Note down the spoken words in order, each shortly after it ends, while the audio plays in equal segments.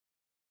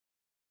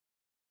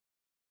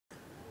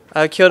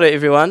Kia ora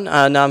everyone,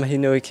 ngā mihi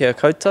nui kia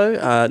koutou,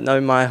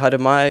 nau mai haere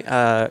mai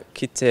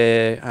ki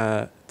te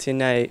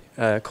tēnei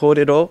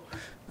kōrero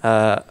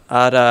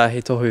ara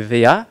He Tohu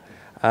VR,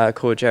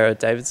 called Jared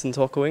Davidson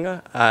tōku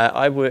inga.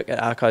 I work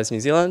at Archives New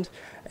Zealand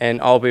and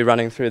I'll be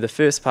running through the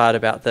first part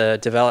about the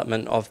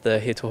development of the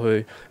He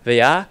Tohu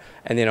VR,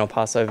 and then I'll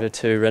pass over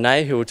to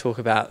Rene, who will talk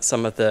about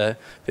some of the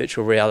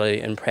virtual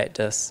reality in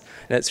practice.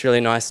 And it's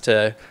really nice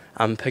to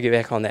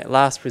piggyback on that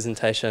last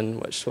presentation,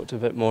 which talked a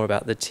bit more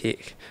about the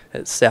tech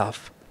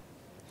itself.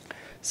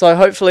 So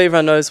hopefully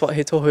everyone knows what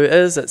He Tohu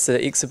is. It's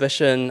an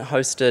exhibition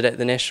hosted at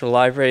the National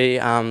Library,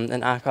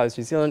 an Archives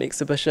New Zealand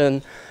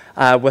exhibition,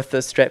 with the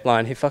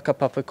strapline, He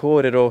whakapapa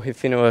kōrero, he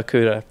whenua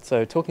kura.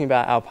 So talking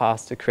about our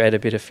past to create a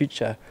better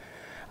future.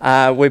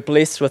 We're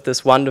blessed with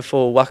this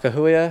wonderful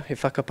wakahuia, He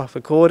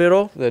whakapapa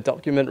kōrero, the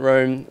document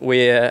room,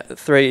 where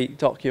 3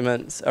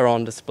 documents are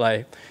on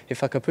display. He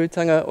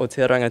Whakaputanga o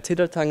te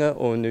rangatiratanga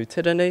o New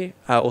Tiriti,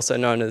 also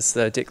known as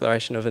the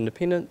Declaration of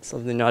Independence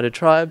of the United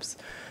Tribes,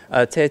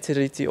 te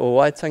Tiriti o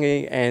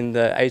Waitangi, and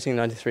the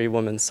 1893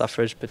 Women's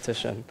Suffrage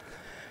Petition.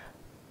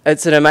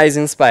 It's an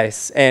amazing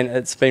space and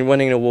it's been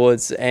winning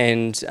awards,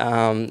 and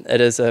it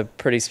is a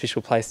pretty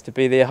special place to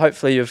be there.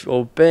 Hopefully you've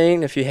all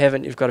been. If you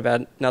haven't, you've got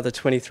about another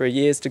 23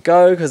 years to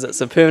go because it's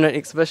a permanent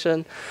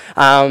exhibition.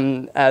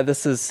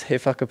 This is He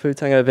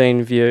Whakaputanga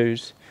being viewed,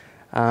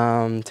 te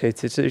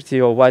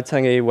Tiriti o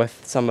Waitangi,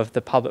 with some of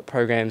the public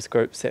programs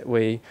groups that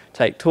we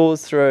take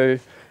tours through,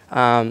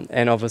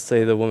 and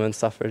obviously the Women's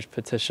Suffrage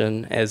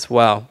Petition as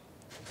well.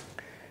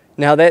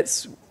 Now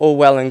that's all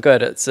well and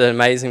good, it's an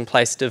amazing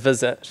place to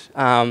visit,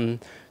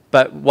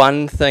 but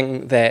one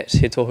thing that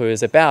He Tohu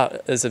is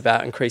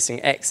about increasing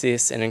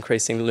access and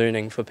increasing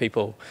learning for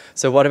people.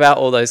 So what about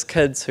all those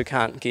kids who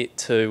can't get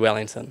to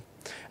Wellington?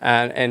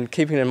 And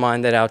keeping in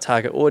mind that our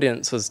target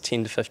audience was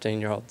 10 to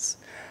 15-year-olds.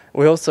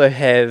 We also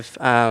have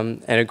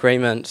an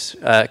agreement,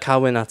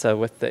 kawinata,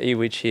 with the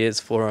Iwi Chairs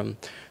Forum.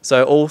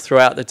 So all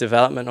throughout the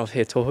development of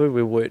He Tohu,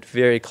 we worked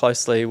very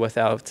closely with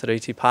our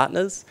Tiriti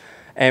partners,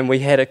 and we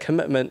had a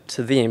commitment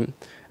to them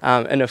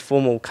in a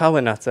formal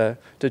kawinata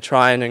to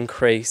try and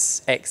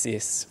increase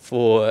access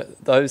for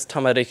those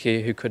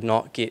tamariki who could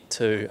not get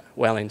to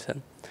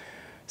Wellington.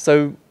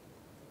 So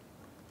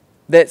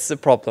that's the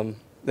problem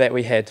that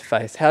we had to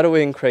face. How do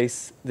we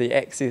increase the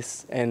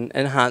access and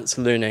enhance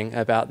learning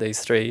about these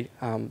 3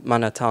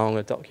 mana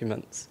taonga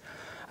documents,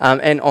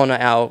 and honour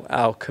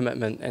our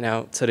commitment and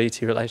our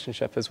Tiriti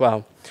relationship as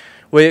well?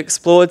 We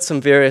explored some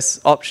various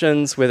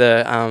options,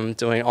 whether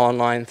doing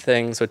online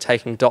things or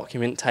taking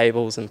document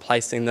tables and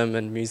placing them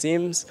in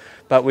museums,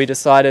 but we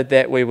decided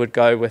that we would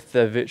go with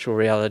the virtual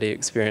reality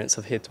experience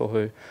of He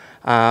Tohu,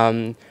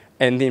 and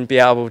then be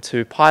able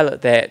to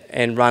pilot that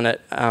and run it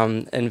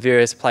in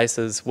various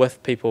places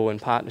with people in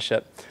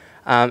partnership.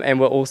 And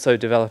we're also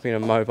developing a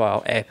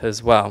mobile app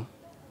as well.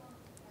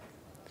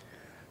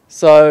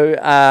 So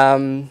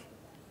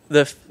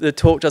the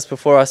talk just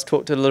before us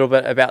talked a little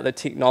bit about the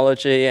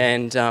technology,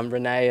 and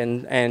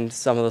Rene and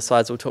some of the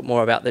slides will talk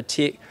more about the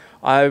tech.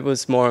 I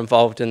was more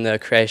involved in the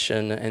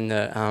creation and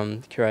the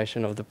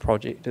curation of the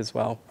project as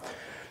well.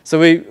 So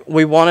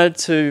we wanted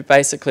to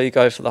basically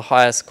go for the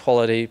highest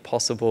quality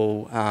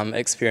possible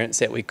experience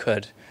that we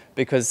could,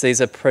 because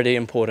these are pretty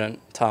important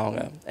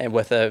taonga and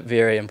with a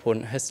very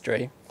important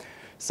history.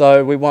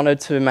 So we wanted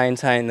to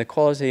maintain the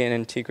quality and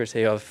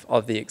integrity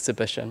of the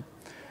exhibition.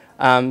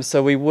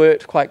 So we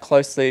worked quite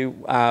closely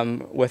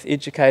with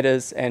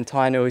educators and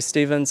Tainui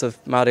Stevens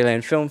of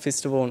Māoriland Film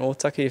Festival in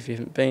Otaki. If you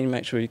haven't been,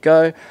 make sure you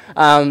go,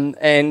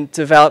 and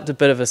developed a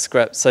bit of a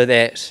script so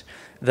that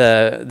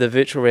the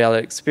virtual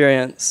reality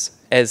experience,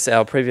 as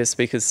our previous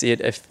speakers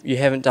said, if you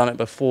haven't done it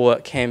before,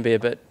 it can be a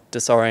bit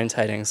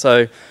disorientating.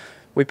 So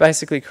we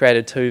basically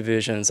created 2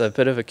 versions, a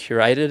bit of a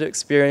curated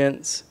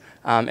experience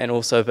and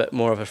also a bit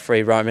more of a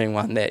free roaming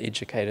one that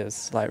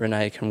educators like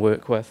Rene can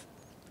work with.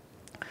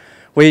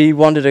 We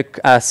wanted a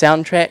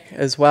soundtrack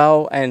as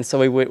well, and so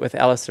we worked with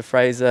Alistair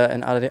Fraser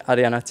and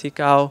Ariana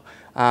Tikau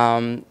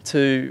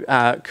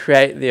to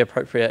create the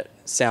appropriate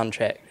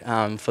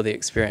soundtrack for the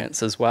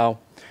experience as well.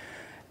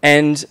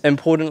 And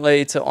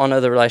importantly, to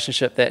honour the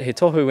relationship that He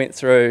Tohu went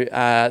through,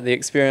 the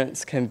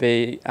experience can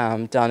be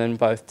done in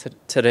both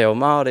te reo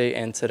Māori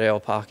and te reo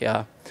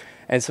Pākehā.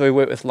 And so we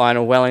worked with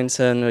Lionel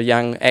Wellington, a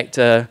young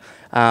actor,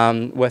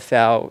 with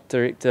our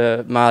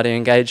director Māori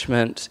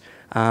engagement,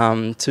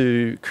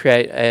 to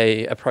create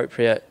an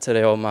appropriate te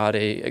reo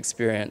Māori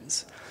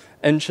experience.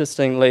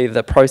 Interestingly,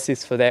 the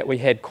process for that, we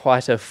had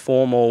quite a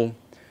formal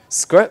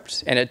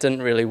script and it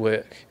didn't really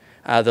work,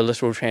 the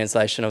literal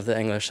translation of the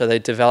English. So they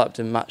developed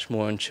a much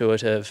more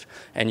intuitive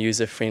and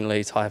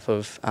user-friendly type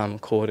of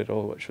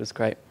kōrero, which was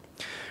great.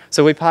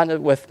 So we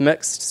partnered with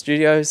Mixed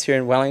Studios here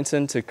in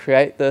Wellington to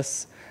create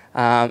this,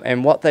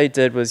 and what they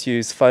did was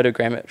use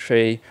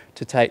photogrammetry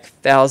to take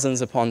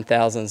thousands upon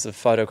thousands of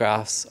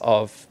photographs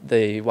of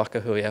the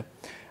wakahuia.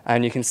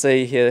 And you can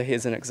see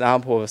here's an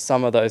example of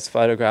some of those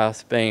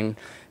photographs being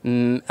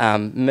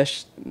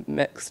mixed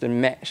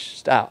and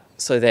matched up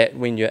so that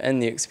when you're in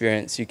the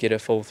experience you get a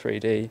full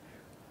 3D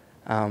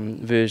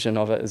version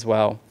of it as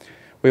well.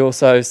 We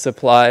also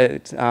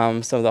supplied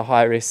some of the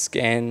high-res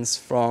scans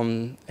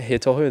from He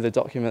Tohu, the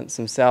documents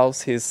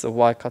themselves. Here's the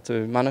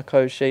Waikato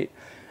Manukau sheet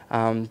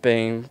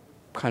being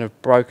kind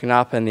of broken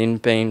up and then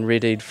being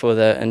readied for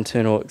the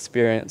internal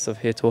experience of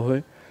He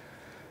Tohu.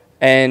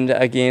 And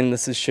again,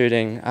 this is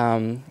shooting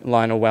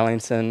Lionel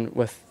Wellington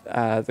with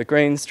the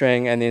green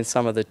string and then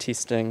some of the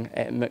testing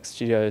at Mixed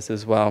Studios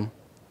as well.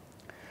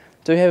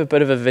 Do have a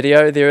bit of a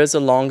video. There is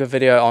a longer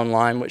video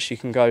online which you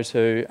can go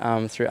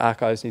to through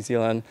Archives New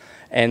Zealand,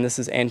 and this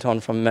is Anton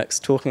from Mix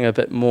talking a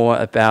bit more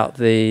about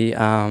the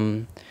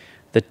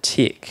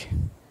tech.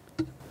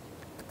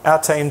 Our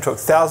team took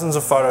thousands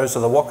of photos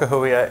of the waka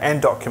huia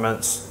and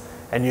documents,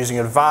 and using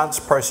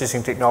advanced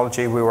processing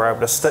technology we were able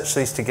to stitch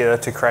these together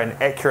to create an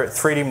accurate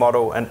 3D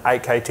model and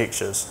 8K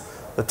textures.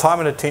 The time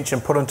and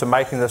attention put into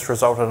making this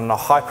resulted in a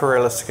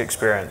hyper-realistic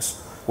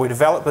experience. We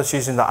developed this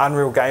using the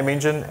Unreal game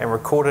engine and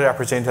recorded our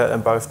presenter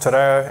in both Te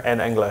Reo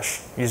and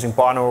English using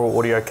binaural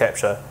audio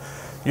capture.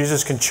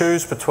 Users can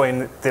choose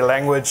between their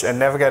language and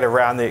navigate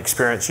around the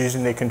experience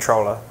using their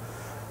controller.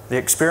 The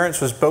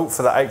experience was built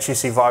for the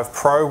HTC Vive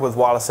Pro with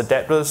wireless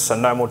adapters, so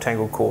no more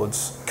tangled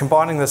cords.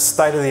 Combining this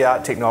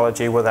state-of-the-art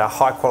technology with our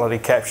high-quality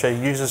capture,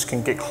 users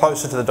can get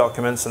closer to the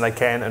documents than they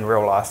can in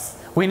real life.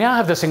 We now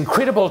have this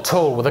incredible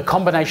tool with a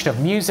combination of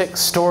music,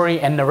 story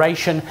and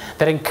narration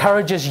that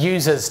encourages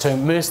users to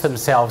immerse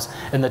themselves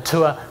in the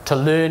tour to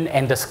learn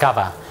and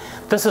discover.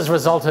 This has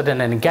resulted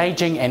in an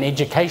engaging and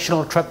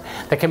educational trip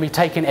that can be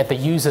taken at the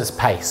user's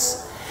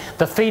pace.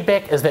 The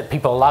feedback is that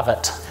people love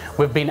it.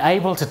 We've been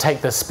able to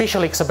take this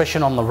special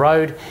exhibition on the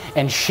road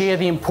and share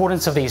the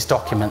importance of these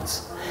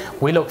documents.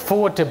 We look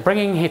forward to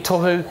bringing He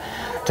Tohu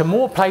to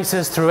more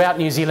places throughout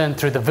New Zealand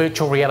through the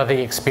virtual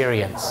reality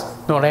experience.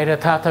 Nō reira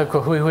tātou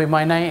ko hui hui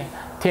mai nei,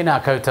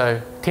 tēnā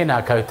koutou,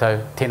 tēnā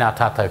koutou, tēnā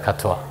tātou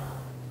katoa.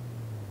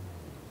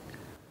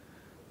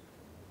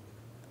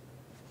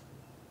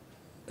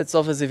 It's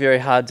obviously very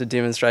hard to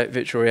demonstrate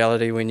virtual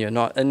reality when you're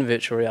not in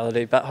virtual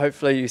reality, but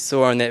hopefully you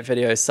saw in that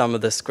video some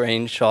of the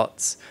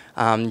screenshots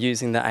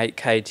using the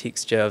 8K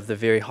texture of the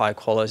very high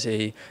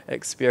quality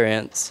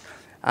experience.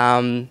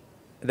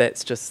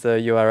 That's just the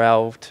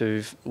URL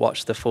to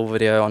watch the full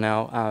video on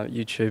our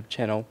YouTube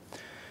channel.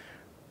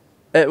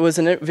 It was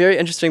a very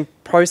interesting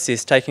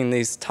process taking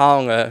these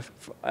taonga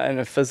in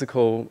a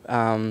physical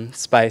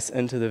space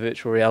into the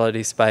virtual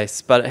reality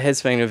space, but it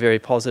has been a very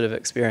positive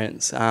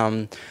experience.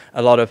 A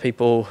lot of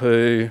people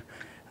who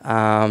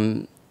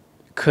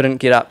couldn't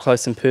get up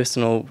close and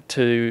personal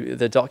to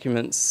the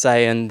documents,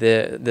 say in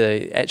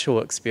the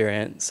actual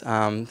experience,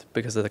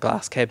 because of the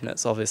glass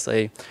cabinets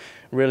obviously,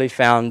 really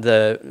found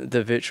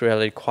the virtual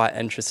reality quite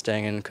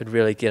interesting and could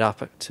really get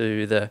up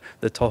to the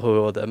tohu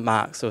or the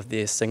marks of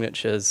their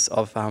signatures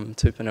of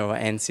tupunua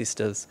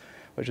ancestors,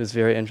 which was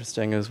very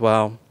interesting as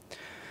well.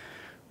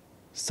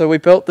 So we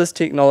built this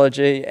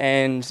technology,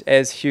 and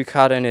as Hugh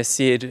Carden has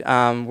said,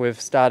 we've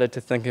started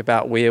to think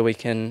about where we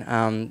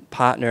can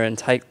partner and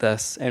take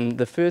this. And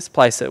the first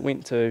place it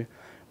went to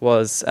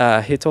was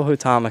He Tohu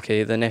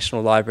Tāmaki, the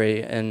National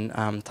Library in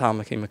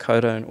Tāmaki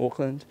Makaurau in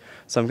Auckland.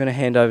 So I'm going to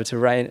hand over to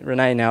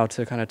Rene now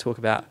to kind of talk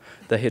about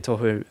the He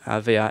Tohu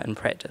VR in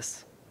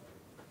practice.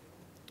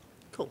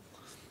 Cool.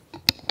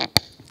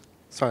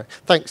 Sorry,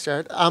 thanks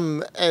Jared.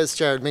 As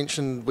Jared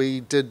mentioned,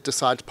 we did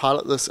decide to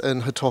pilot this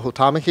in He Tohu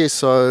Tāmaki,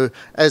 so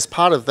as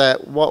part of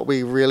that,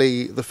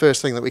 the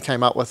first thing that we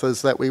came up with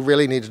is that we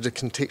really needed to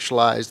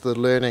contextualise the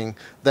learning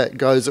that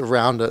goes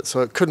around it,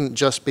 so it couldn't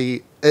just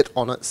be it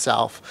on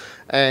itself.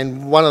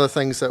 And one of the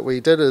things that we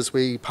did is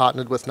we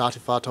partnered with Ngāti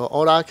Whātua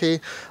Ōrākei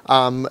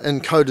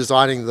in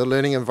co-designing the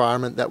learning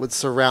environment that would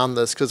surround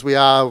this, because we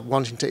are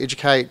wanting to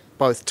educate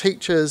both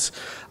teachers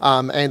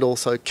and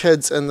also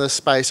kids in this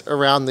space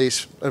around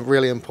these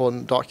really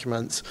important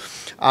documents.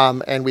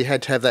 And we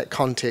had to have that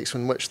context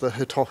in which the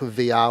He Tohu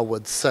VR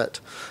would sit.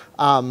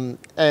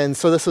 And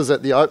so this was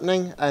at the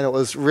opening, and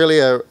it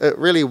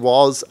really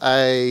was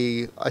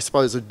a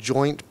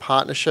joint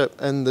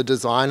partnership in the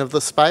design of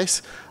the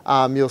space.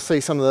 You'll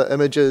see some of the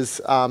images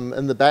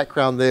in the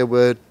background there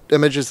were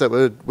images that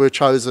were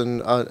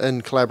chosen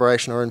in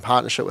collaboration or in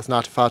partnership with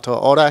Ngāti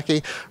Whātua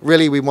Ōrākei.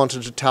 Really, we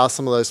wanted to tell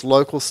some of those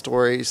local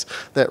stories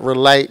that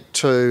relate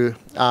to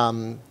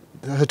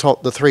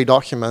the three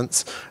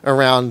documents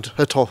around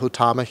He Tohu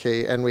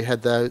Tāmaki, and we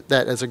had that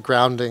as a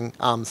grounding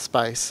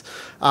space.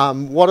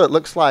 What it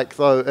looks like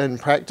though in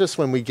practice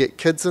when we get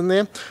kids in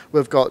there,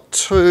 we've got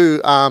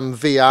two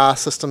VR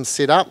systems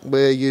set up.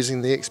 We're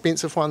using the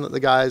expensive one that the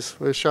guys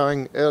were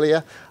showing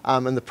earlier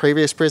in the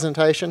previous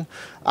presentation,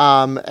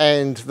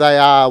 and they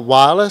are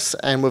wireless,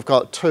 and we've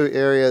got two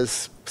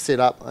areas set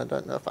up. I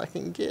don't know if I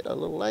can get a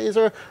little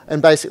laser,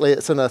 and basically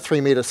it's in a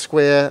 3-meter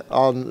square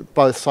on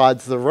both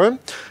sides of the room.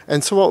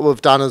 And so what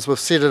we've done is we've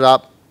set it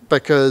up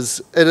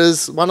because it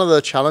is one of the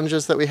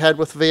challenges that we had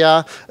with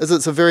VR is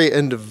it's a very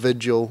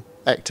individual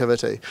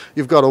activity.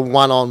 You've got a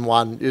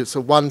one-on-one, it's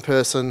a one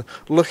person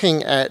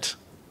looking at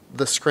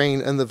the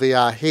screen in the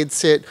VR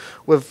headset.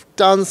 We've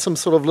done some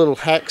sort of little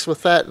hacks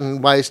with that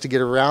and ways to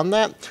get around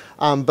that.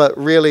 But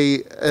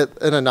really,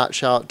 in a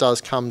nutshell, it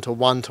does come to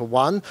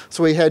one-to-one.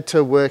 So we had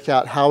to work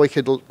out how we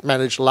could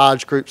manage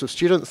large groups of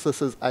students.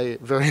 This is a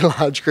very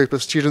large group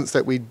of students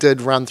that we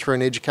did run through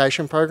an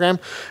education program.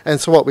 And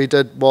so what we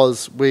did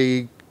was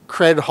we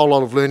created a whole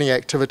lot of learning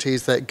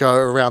activities that go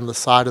around the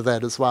side of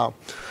that as well.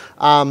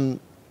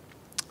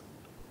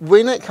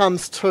 When it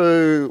comes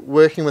to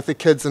working with the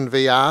kids in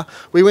VR,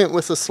 we went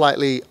with a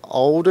slightly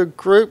older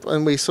group,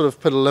 and we sort of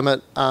put a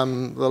limit.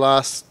 The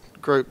last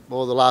group,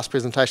 or the last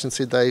presentation,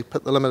 said they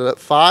put the limit at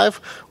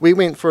 5. We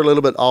went for a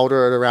little bit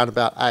older at around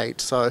about 8.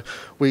 So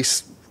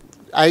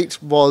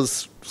 8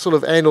 was sort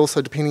of, and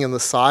also depending on the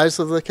size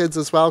of the kids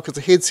as well, because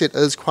the headset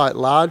is quite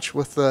large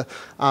with the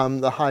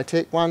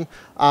high-tech one,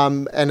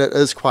 and it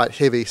is quite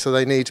heavy, so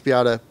they need to be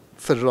able to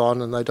fit it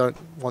on, and they don't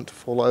want to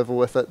fall over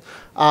with it.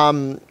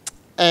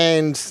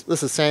 And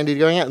this is Sandy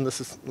going out, and this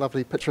is a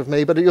lovely picture of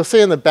me. But you'll see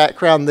in the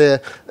background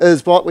there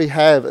is what we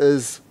have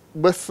is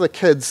with the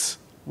kids,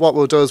 what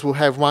we'll do is we'll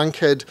have one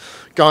kid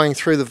going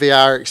through the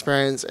VR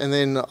experience, and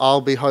then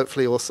I'll be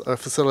hopefully, or a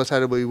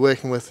facilitator will be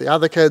working with the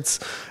other kids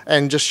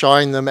and just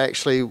showing them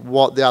actually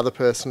what the other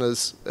person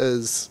is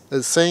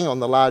seeing on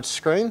the large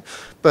screen.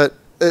 But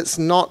it's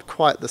not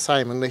quite the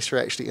same unless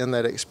you're actually in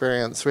that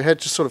experience. We had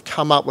to sort of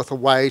come up with a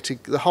way to,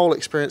 the whole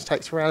experience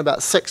takes around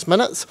about 6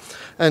 minutes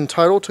in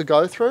total to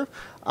go through.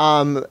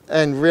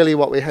 And really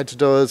what we had to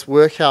do is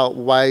work out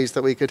ways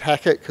that we could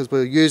hack it, because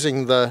we're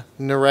using the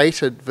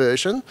narrated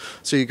version.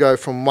 So you go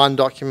from one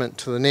document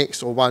to the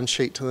next, or one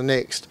sheet to the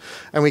next.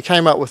 And we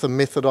came up with a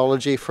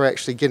methodology for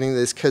actually getting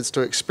these kids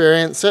to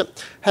experience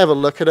it, have a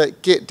look at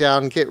it, get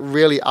down, get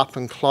really up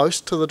and close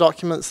to the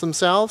documents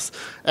themselves,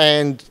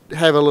 and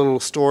have a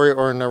little story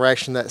or a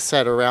narration that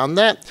sat around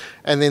that.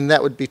 And then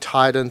that would be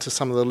tied into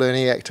some of the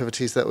learning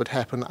activities that would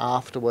happen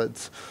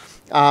afterwards.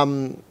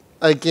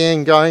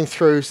 Again, going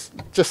through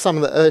just some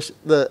of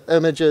the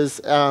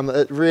images,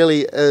 it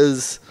really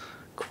is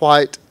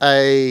quite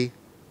it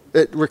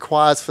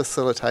requires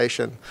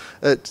facilitation.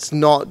 It's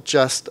not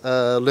just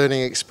a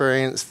learning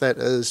experience that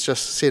is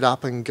just set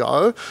up and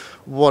go.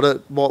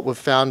 What we've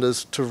found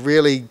is to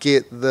really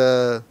get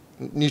the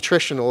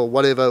nutrition or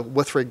whatever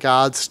with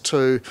regards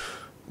to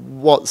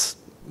what's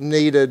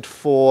needed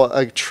for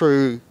a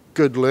true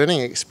good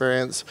learning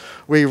experience,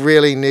 we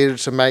really needed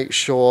to make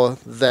sure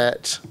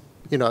that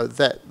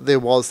that there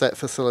was that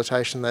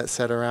facilitation that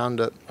sat around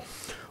it.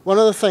 One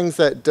of the things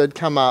that did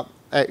come up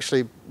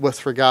actually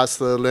with regards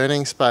to the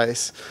learning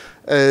space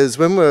is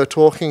when we were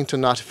talking to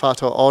Ngāti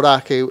Whātua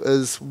Ōrākei,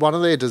 is one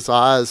of their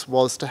desires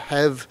was to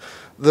have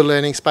the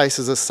learning space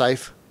as a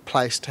safe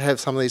place to have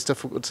some of these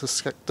difficult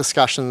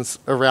discussions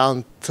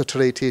around Te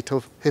Tiriti,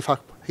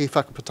 He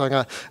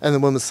Whakaputanga and the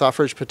Women's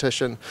Suffrage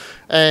Petition.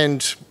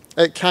 And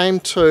it came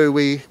to,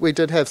 we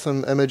did have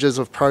some images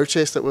of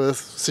protest that were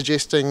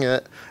suggesting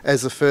it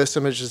as the first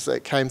images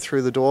that came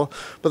through the door,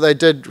 but they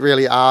did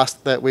really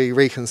ask that we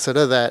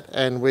reconsider that,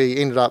 and we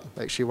ended up,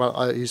 actually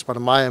I used one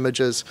of my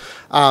images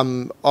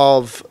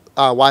of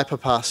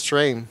Waipapa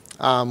Stream,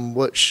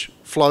 which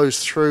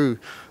flows through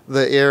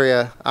the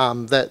area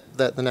that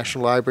the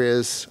National Library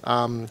is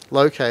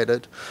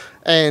located.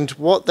 And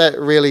what that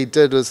really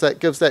did is that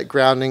gives that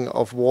grounding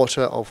of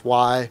water, of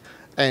why,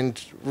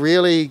 and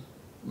really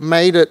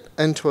made it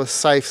into a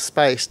safe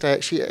space to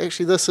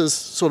actually this is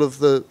sort of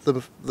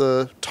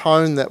the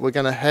tone that we're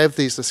going to have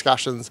these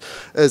discussions,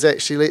 is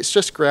actually let's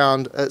just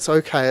ground, it's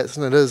okay,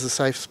 and it is a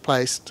safe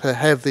place to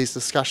have these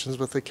discussions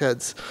with the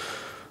kids.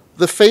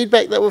 The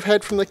feedback that we've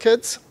had from the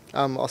kids,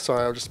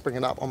 sorry, I'll just bring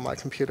it up on my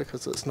computer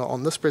because it's not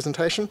on this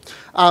presentation,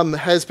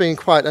 has been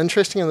quite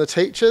interesting in the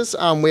teachers.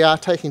 We are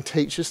taking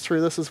teachers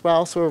through this as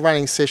well, so we're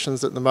running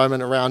sessions at the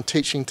moment around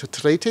teaching to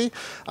Tiriti,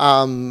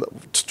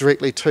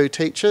 directly to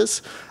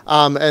teachers,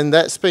 and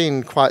that's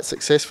been quite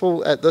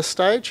successful at this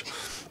stage.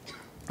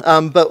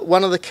 But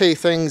one of the key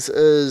things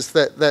is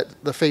that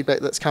the feedback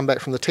that's come back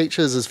from the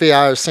teachers is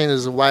VR is seen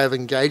as a way of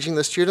engaging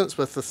the students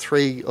with the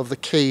 3 of the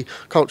key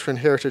culture and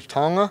heritage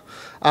taonga.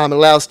 It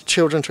allows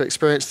children to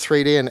experience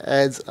 3D and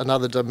adds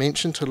another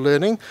dimension to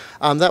learning.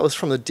 That was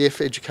from the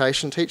deaf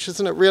education teachers,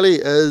 and it really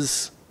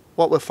is,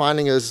 what we're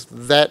finding is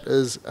that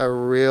is a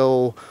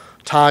real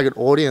target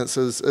audience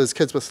is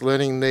kids with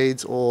learning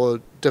needs or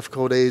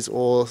difficulties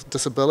or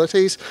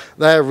disabilities.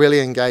 They're really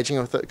engaging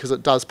with it because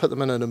it does put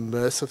them in an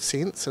immersive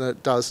sense, and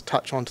it does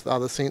touch onto the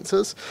other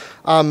senses.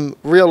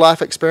 Real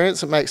life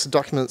experience, it makes the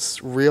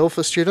documents real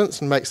for students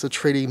and makes the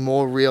treaty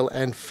more real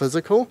and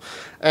physical.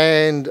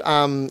 And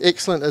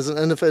excellent as an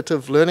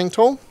innovative learning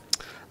tool.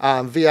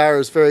 VR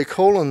is very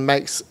cool and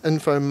makes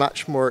info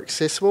much more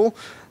accessible.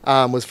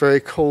 Was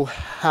very cool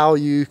how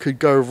you could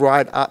go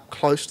right up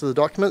close to the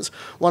documents.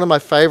 One of my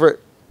favourite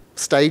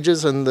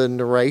stages in the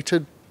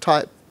narrated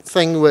type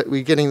thing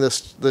we're getting the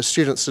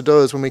students to do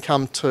is when we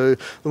come to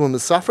the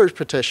women's suffrage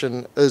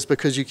petition is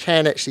because you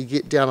can actually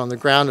get down on the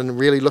ground and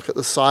really look at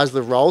the size of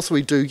the roll. So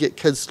we do get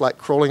kids like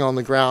crawling on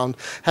the ground,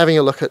 having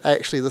a look at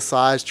actually the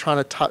size, trying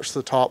to touch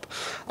the top,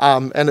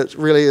 and it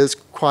really is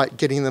quite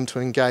getting them to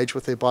engage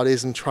with their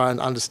bodies and try and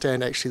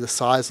understand actually the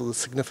size or the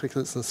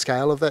significance and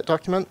scale of that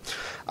document.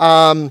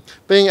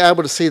 Being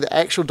able to see the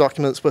actual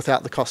documents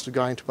without the cost of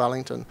going to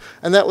Wellington.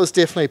 And that was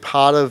definitely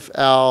part of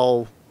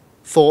our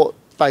thought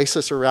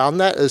basis around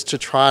that, is to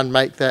try and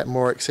make that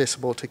more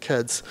accessible to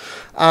kids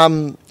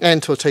and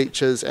to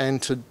teachers and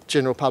to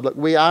general public.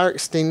 We are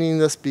extending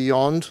this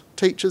beyond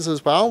teachers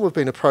as well. We've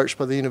been approached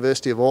by the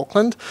University of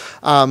Auckland,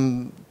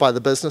 by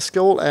the business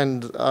school,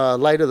 and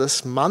later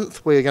this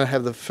month we're going to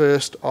have the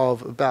first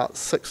of about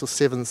 6 or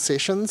 7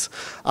 sessions.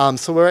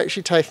 So we're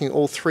actually taking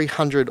all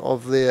 300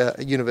 of their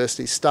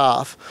university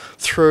staff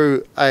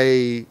through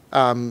a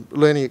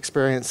learning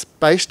experience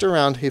based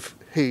around He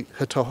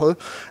Tohu,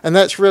 and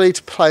that's really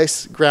to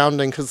place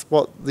grounding, because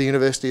what the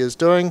university is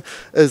doing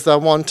is they're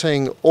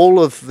wanting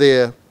all of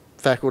their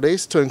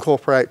faculties to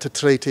incorporate Te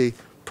Tiriti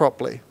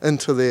properly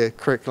into their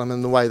curriculum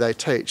and the way they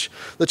teach.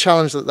 The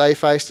challenge that they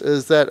faced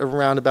is that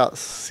around about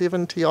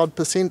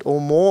 70%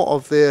 or more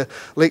of their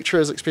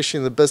lecturers, especially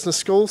in the business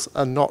schools,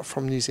 are not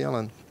from New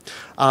Zealand.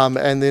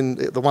 And then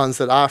the ones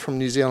that are from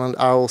New Zealand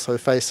are also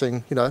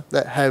facing,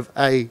 that have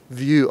a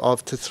view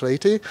of Te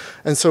Tiriti.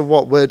 And so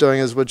what we're doing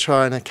is we're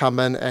trying to come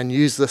in and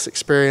use this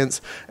experience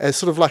as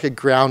sort of like a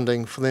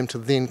grounding for them to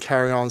then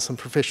carry on some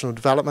professional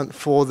development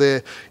for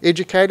their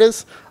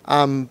educators.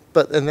 And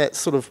that's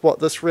sort of what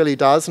this really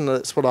does, and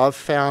it's what I've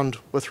found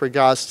with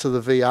regards to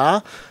the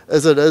VR,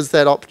 is it is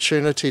that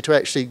opportunity to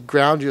actually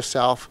ground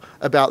yourself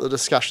about the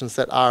discussions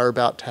that are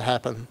about to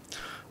happen.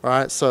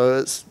 Right? So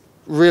it's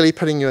really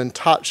putting you in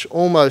touch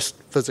almost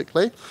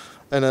physically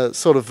in a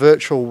sort of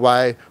virtual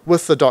way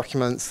with the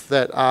documents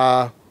that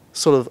are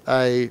sort of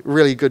a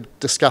really good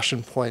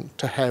discussion point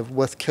to have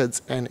with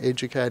kids and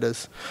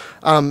educators.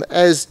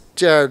 As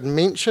Jared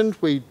mentioned,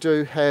 we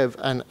do have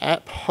an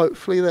app,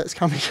 hopefully that's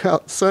coming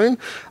out soon,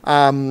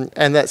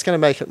 and that's going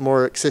to make it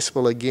more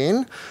accessible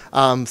again.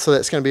 So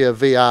that's going to be a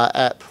VR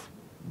app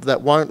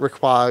that won't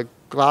require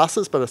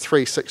glasses, but a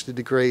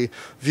 360-degree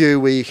view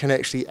where you can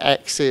actually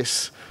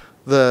access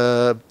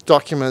the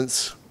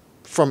documents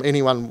from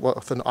anyone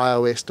with an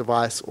iOS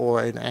device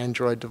or an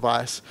Android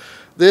device.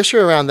 The issue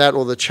around that,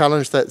 or the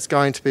challenge that's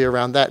going to be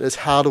around that, is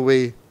how do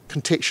we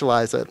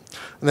contextualize it?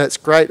 And that's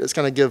great, it's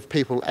going to give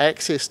people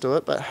access to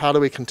it, but how do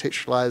we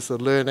contextualize the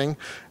learning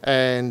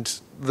and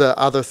the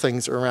other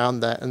things around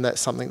that? And that's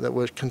something that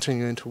we're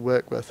continuing to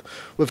work with.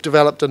 We've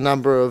developed a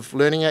number of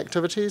learning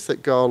activities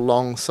that go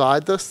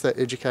alongside this that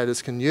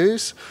educators can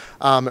use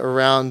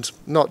around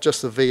not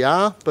just the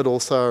VR, but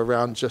also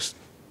around just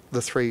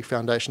the 3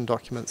 foundation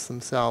documents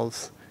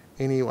themselves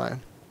anyway.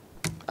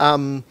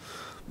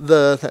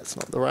 That's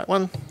not the right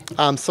one.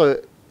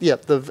 So yeah,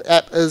 the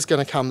app is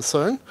going to come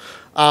soon.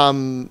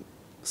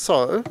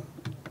 So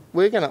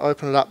we're going to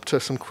open it up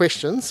to some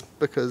questions,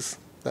 because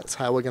that's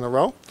how we're going to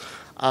roll.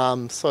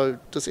 So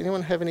does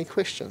anyone have any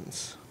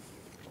questions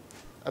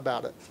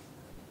about it?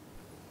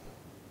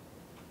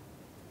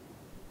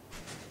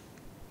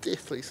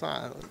 Deathly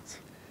silence.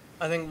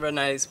 I think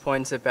Rene's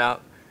point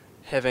about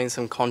having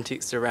some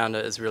context around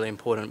it is really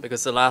important,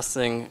 because the last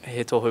thing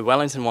He Tohu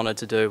Wellington wanted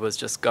to do was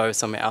just go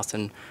somewhere else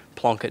and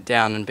plonk it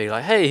down and be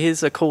like, hey,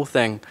 here's a cool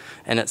thing,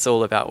 and it's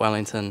all about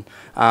Wellington.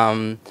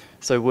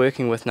 So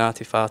working with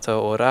Ngāti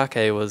Whātua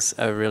Ōrākei was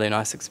a really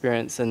nice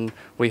experience, and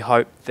we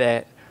hope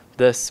that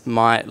this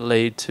might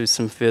lead to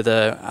some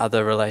further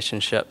other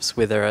relationships,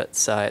 whether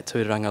it's at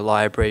Tūranga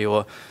Library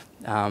or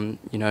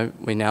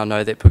we now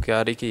know that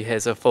Pukeariki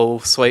has a full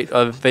suite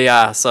of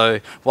VR, so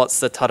what's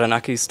the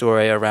Taranaki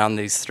story around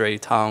these 3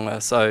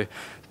 taonga? So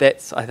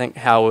that's, I think,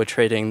 how we're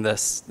treating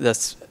this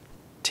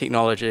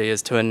technology,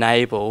 is to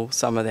enable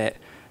some of that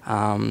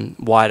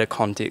wider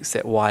context,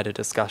 that wider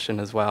discussion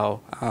as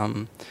well.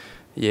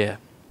 Yeah.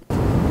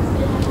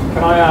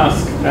 Can I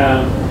ask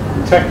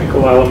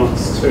technical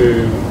elements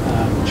to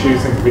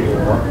choosing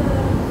VR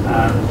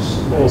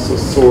and also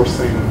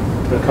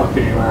sourcing the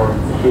company or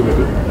who would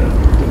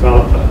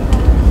develop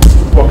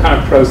it? What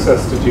kind of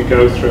process did you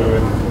go through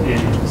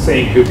in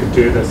seeing who could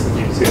do this in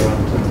New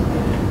Zealand?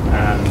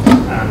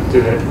 And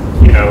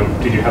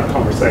did you have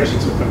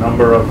conversations with a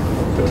number of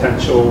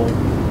potential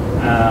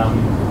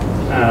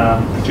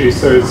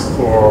producers,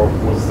 or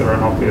was there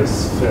an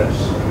obvious fit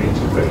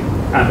immediately?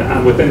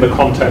 And within the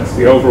context,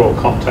 the overall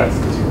context,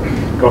 because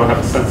you've got to have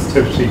a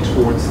sensitivity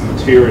towards the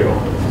material.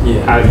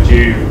 Yeah. How did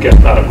you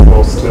get that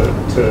across to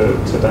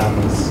them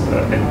as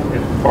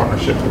in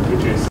partnership with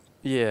producers?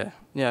 Yeah,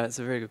 it's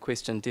a very good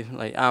question,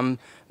 definitely.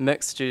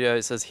 Mix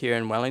Studios is here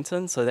in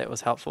Wellington, so that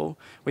was helpful.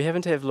 We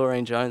happen to have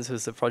Laureen Jones,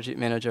 who's the project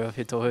manager of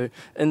He Tohu,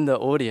 in the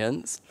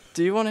audience.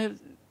 Do you want to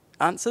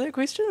answer that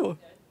question? Or?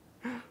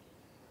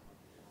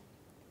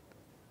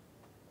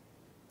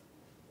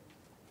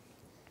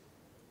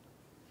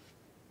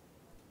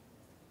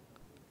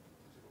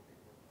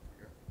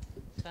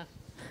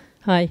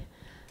 Hi,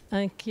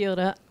 kia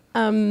ora.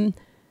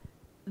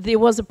 There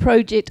was a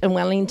project in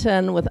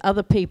Wellington with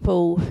other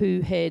people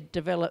who had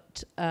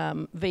developed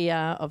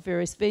VR of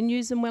various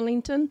venues in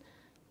Wellington.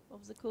 What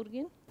was it called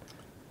again?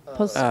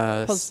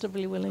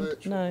 Positively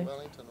Wellington? No.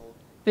 Wellington or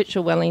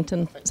Virtual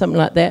Wellington, something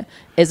like that,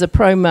 as a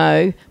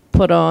promo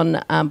put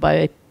on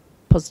by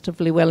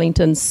Positively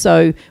Wellington.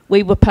 So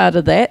we were part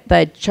of that.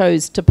 They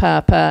chose Te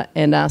Papa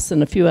and us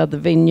and a few other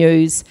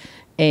venues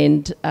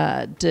and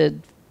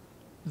did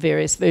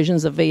various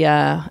versions of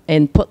VR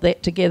and put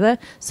that together.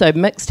 So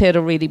Mixed had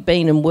already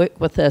been and worked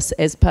with us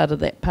as part of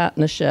that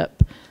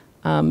partnership.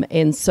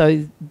 And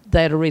so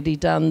they'd already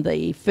done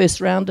the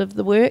first round of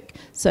the work.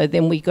 So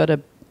then we got a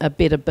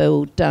better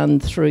build done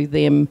through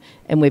them,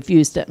 and we've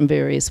used it in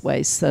various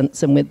ways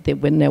since, and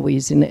we're now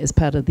using it as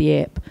part of the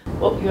app.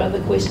 What were your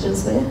other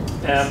questions there?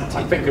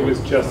 I think it was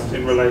just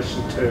in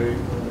relation to,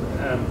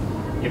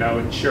 you know,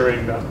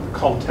 ensuring that the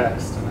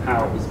context and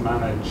how it was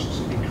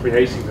managed in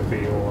creating the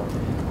VR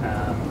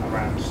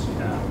around,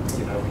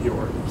 you know,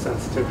 your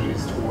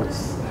sensitivities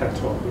towards He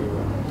Tohu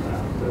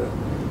and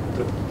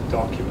the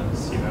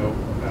documents, you know,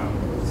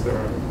 is there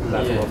a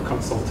level of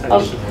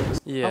consultation?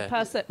 I'll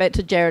pass that back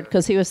to Jared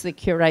because he was the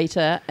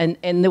curator and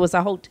there was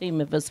a whole team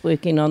of us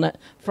working on it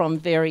from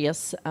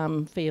various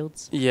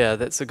fields. Yeah,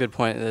 that's a good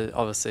point.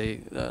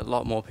 Obviously, a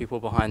lot more people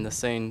behind the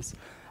scenes.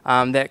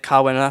 That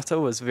kawanata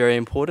was very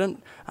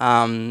important,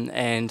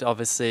 and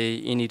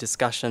obviously any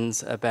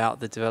discussions about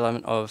the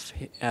development of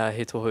He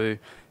Tohu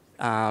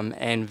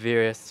and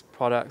various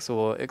products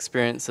or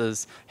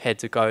experiences had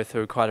to go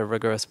through quite a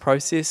rigorous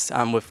process.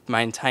 We've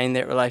maintained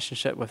that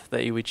relationship with the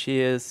iwi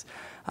chairs,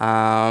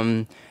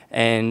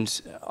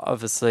 and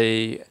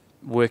obviously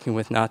working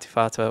with Ngāti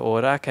Whātua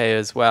Ōrākei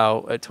as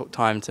well. It took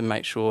time to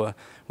make sure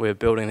we're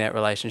building that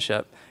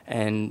relationship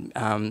and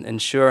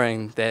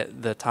ensuring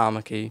that the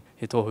Tāmaki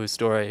He Tohu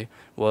story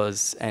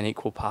was an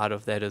equal part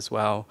of that as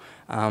well.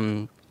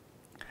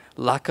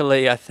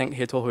 Luckily, I think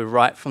He Tohu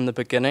right from the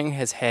beginning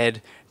has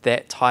had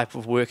that type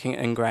of working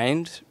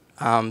ingrained,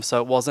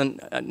 so it wasn't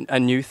a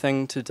new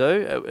thing to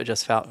do, it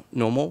just felt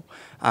normal.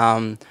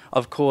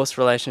 Of course,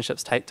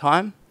 relationships take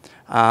time,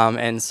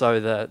 and so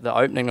the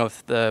opening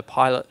of the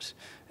pilot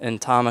in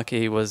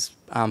Tāmaki was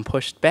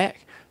pushed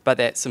back, but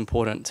that's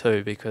important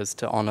too, because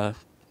to honour,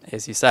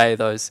 as you say,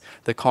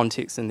 the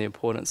context and the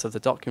importance of the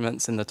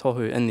documents and the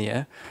tohu in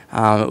there,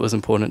 it was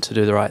important to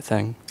do the right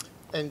thing.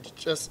 And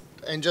just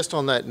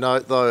on that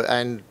note though,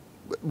 and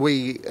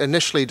we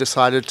initially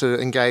decided to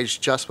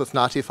engage just with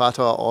Ngāti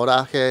Whātua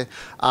Ōrākei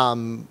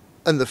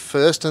in the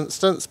first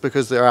instance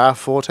because there are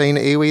 14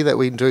 iwi that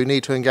we do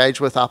need to engage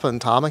with up in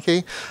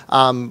Tāmaki.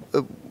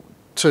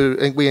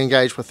 We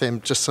engage with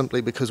them just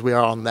simply because we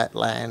are on that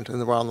land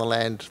and we're on the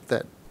land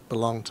that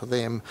belong to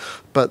them.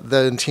 But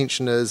the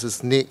intention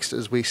is next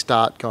as we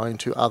start going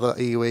to other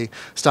iwi,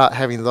 start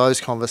having those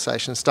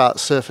conversations, start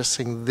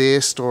surfacing their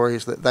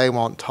stories that they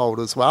want told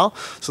as well.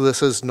 So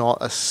this is not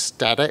a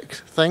static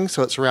thing,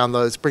 so it's around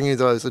those, bringing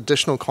those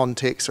additional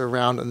contexts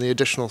around and the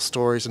additional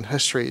stories and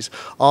histories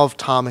of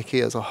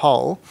Tāmaki as a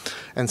whole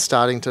and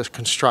starting to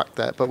construct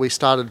that. But we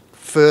started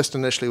first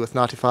initially with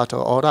Ngāti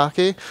Whātua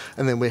Ōrākei,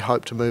 and then we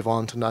hope to move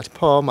on to Ngāti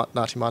Po,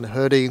 Ngāti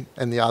Manahuri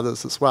and the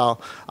others as well,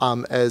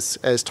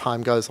 as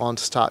time goes on,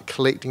 to start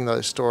collecting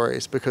those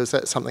stories, because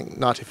that's something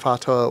Ngāti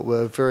Whātua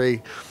were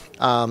very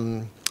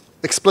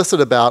explicit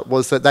about,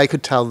 was that they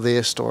could tell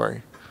their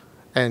story,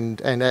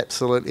 and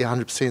absolutely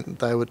 100%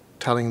 they were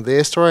telling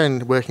their story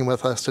and working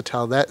with us to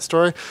tell that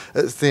story.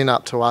 It's then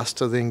up to us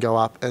to then go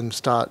up and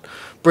start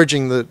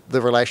bridging the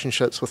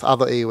relationships with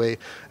other iwi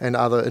and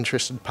other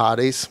interested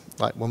parties,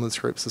 like women's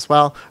groups as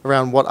well,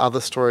 around what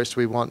other stories do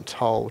we want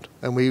told.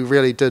 And we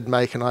really did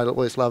make, and I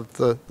always loved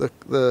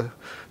the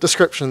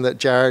description that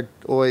Jared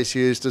always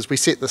used, is we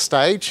set the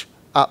stage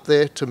up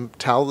there to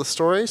tell the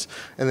stories,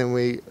 and then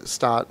we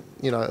start,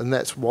 you know, and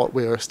that's what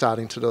we're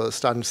starting to do, is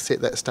starting to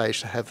set that stage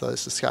to have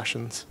those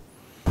discussions.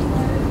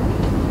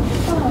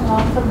 Following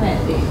on from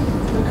that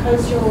then,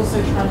 because you're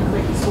also trying to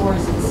collect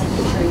stories and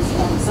signatures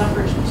on the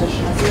Suffrage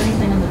petition, is there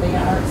anything in the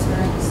VR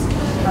experience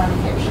trying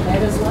to capture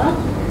that as well?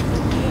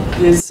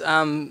 Yes,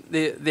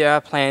 there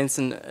are plans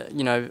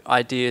and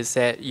ideas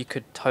that you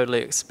could totally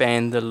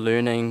expand the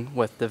learning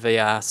with the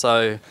VR.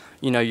 So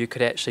you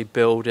could actually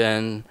build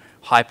in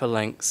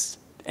hyperlinks,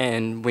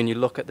 and when you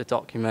look at the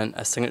document,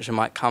 a signature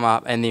might come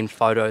up and then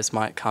photos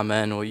might come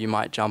in, or you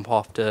might jump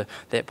off to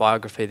that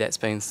biography that's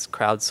been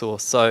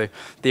crowdsourced. So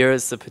there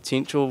is the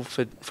potential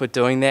for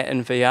doing that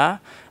in VR,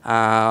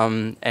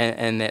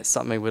 and that's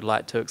something we'd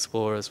like to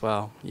explore as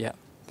well. Yeah.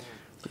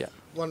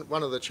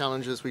 One of the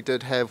challenges we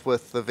did have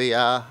with the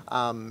VR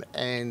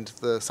and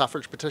the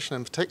Suffrage petition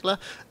in particular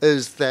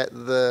is that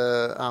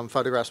the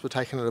photographs were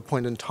taken at a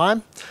point in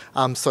time,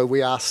 so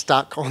we are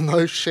stuck on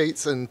those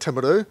sheets in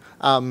Timaru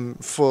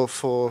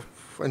for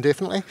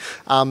indefinitely.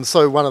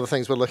 So one of the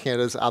things we're looking at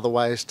is other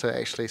ways to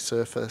actually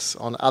surface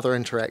on other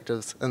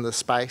interactives in the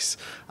space,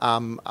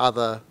 the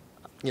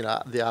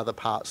other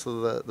parts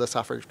of the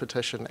Suffrage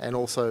petition, and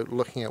also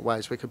looking at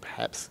ways we could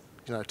perhaps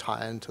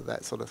tie into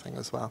that sort of thing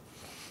as well.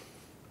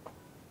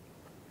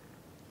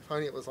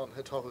 only it was on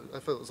He Tohu.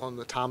 If it was on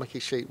the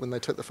Tamaki sheet when they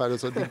took the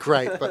photos, it would be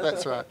great, but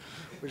that's right.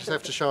 We just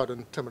have to show it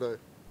in Timaru.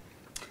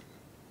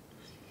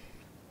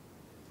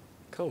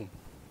 Cool.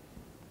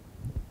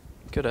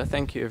 Good,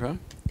 thank you, everyone.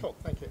 Cool,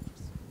 thank you.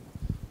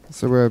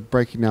 So we're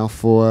breaking now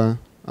for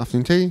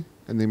afternoon tea,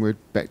 and then we're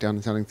back down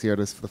and telling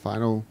curators for the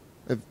final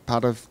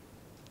part of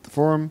the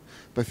forum.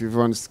 But if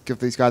everyone just give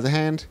these guys a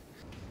hand.